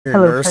Your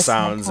Hello, nurse person.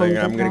 sounds like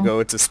I'm gonna go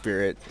with the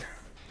spirit.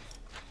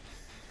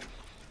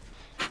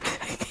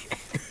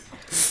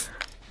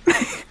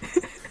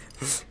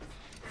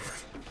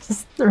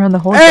 Just around the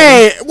whole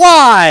Hey,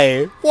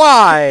 why?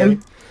 Why?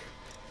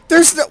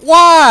 There's the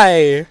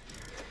why?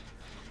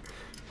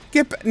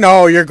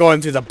 No, you're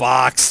going through the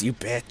box, you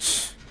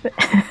bitch.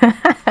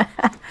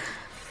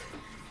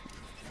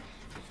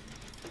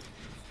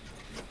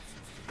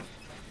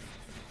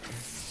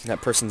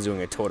 That person's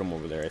doing a totem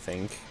over there, I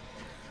think.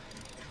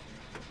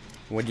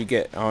 What'd you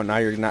get? Oh, now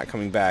you're not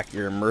coming back.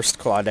 You're immersed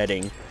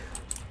Claudetting.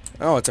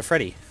 Oh, it's a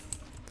Freddy.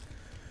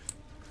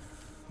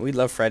 We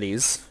love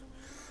Freddies.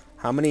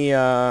 How many, do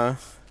I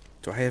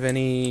have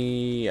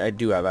any? I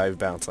do have. I have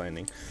Bounce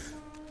Landing.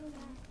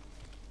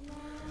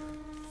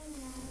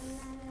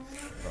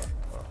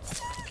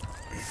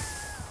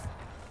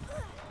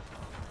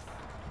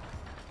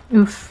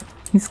 Oof,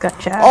 he's got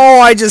chat. Oh,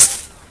 I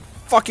just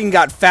fucking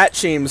got fat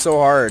shamed so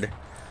hard.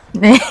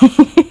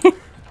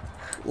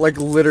 Like,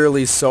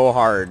 literally so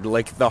hard.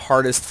 Like, the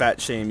hardest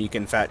fat shame you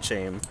can fat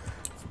shame.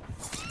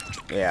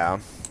 Yeah.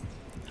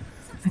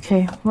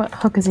 Okay, what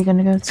hook is he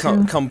gonna go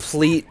to?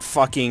 Complete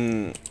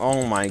fucking...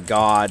 Oh my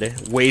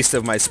god. Waste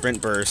of my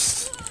sprint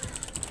burst.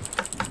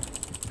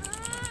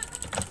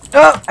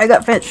 Oh, I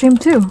got fat shame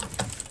too.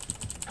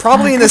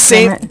 Probably in the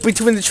same...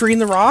 Between the tree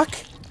and the rock?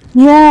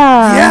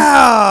 Yeah.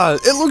 Yeah!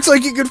 It looks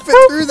like you could fit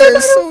through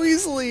there so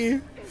easily.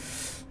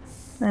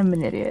 I'm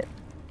an idiot.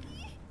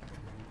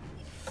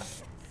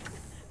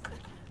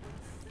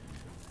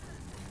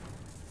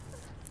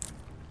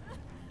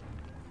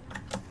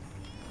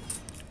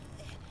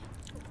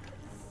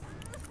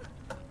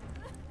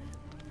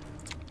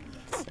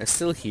 I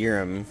still hear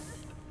him.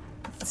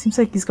 Seems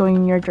like he's going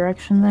in your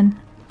direction then.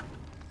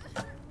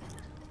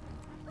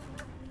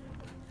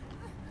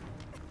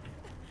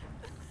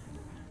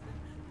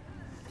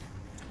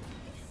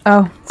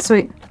 Oh,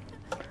 sweet.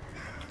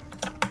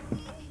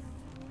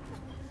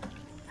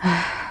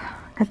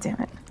 God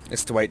damn it.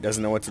 This Dwight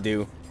doesn't know what to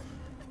do.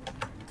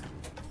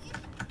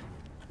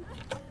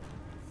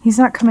 He's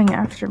not coming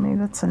after me,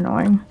 that's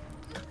annoying.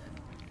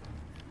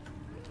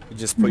 He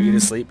just put you to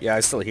sleep? Yeah, I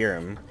still hear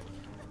him.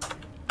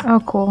 Oh,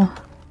 cool.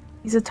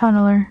 He's a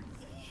tunneler.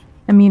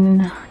 I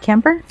mean,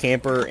 camper?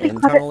 Camper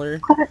and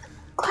tunneler?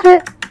 Clot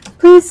it!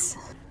 Please!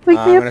 Wake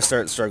me I'm up! gonna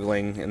start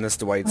struggling, and this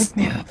Dwight's Wake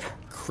me up.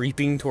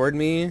 creeping toward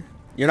me.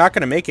 You're not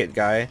gonna make it,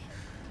 guy.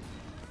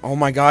 Oh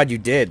my god, you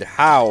did.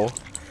 How?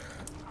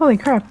 Holy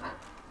crap.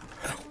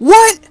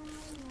 What?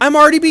 I'm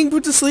already being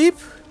put to sleep?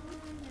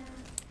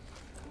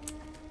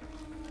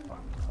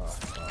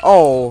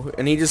 Oh,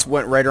 and he just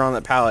went right around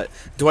that pallet.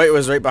 Dwight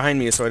was right behind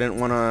me, so I didn't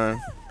want to...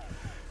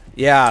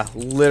 Yeah,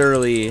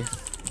 literally.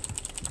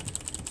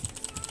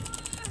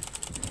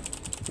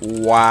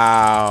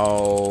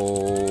 Wow.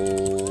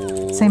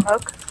 Same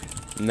hook?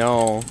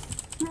 No.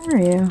 Where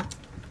are you?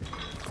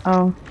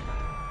 Oh.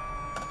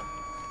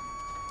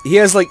 He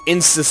has, like,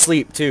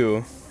 insta-sleep,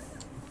 too.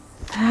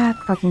 That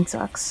fucking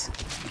sucks.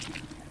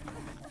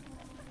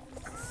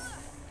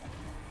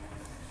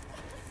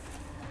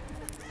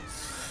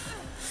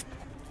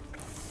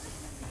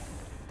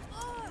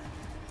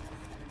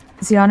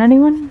 Is he on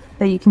anyone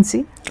that you can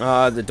see?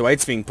 The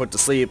Dwight's being put to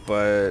sleep,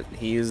 but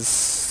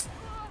he's...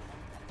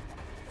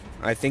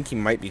 I think he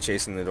might be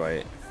chasing the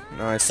Dwight.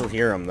 No, I still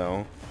hear him,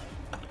 though.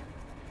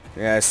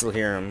 Yeah, I still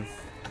hear him.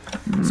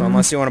 So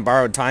unless you want to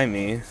borrow time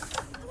me...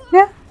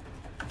 Yeah.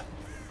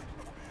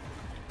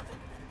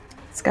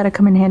 It's gotta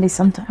come in handy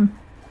sometime.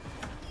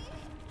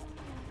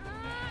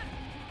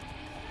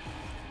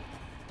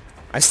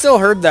 I still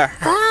heard the...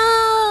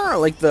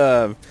 like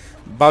the...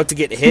 about to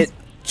get hit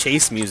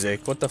chase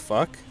music. What the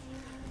fuck?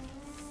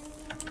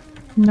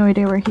 No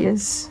idea where he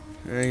is.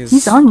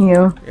 He's on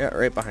you. Yeah,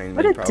 right behind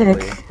what me, a probably.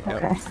 dick.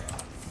 Yep. Okay.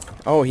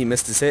 Oh, he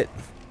missed his hit.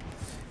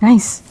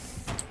 Nice.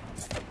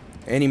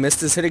 And he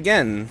missed his hit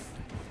again.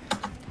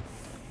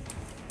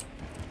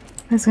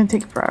 It's gonna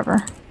take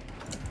forever.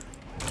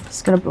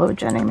 Just gonna blow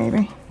Jenny,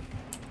 maybe.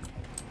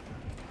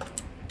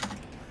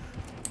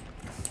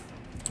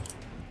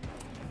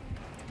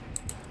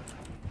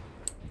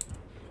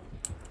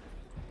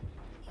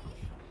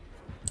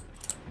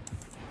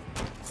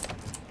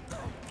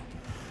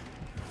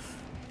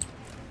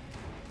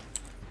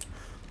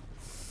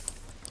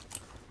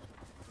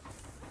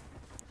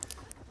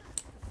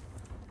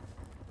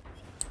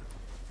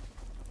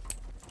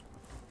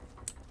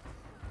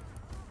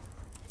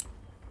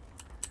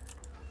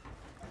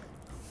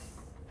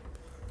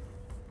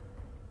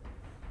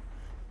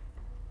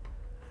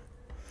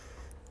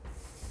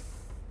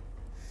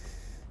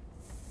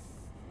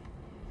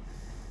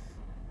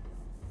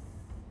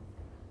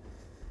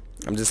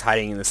 I'm just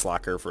hiding in this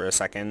locker for a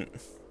second.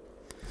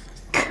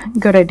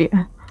 Good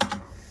idea.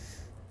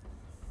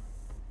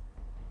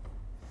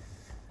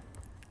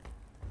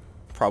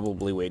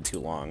 Probably way too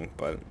long,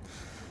 but...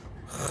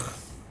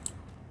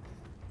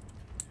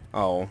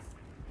 Oh.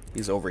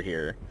 He's over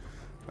here.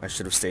 I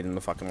should have stayed in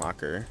the fucking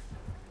locker.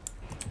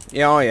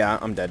 Yeah, oh yeah,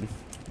 I'm dead.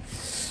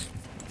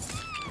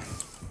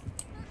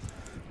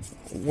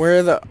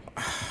 Where the...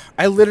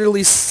 I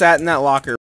literally sat in that locker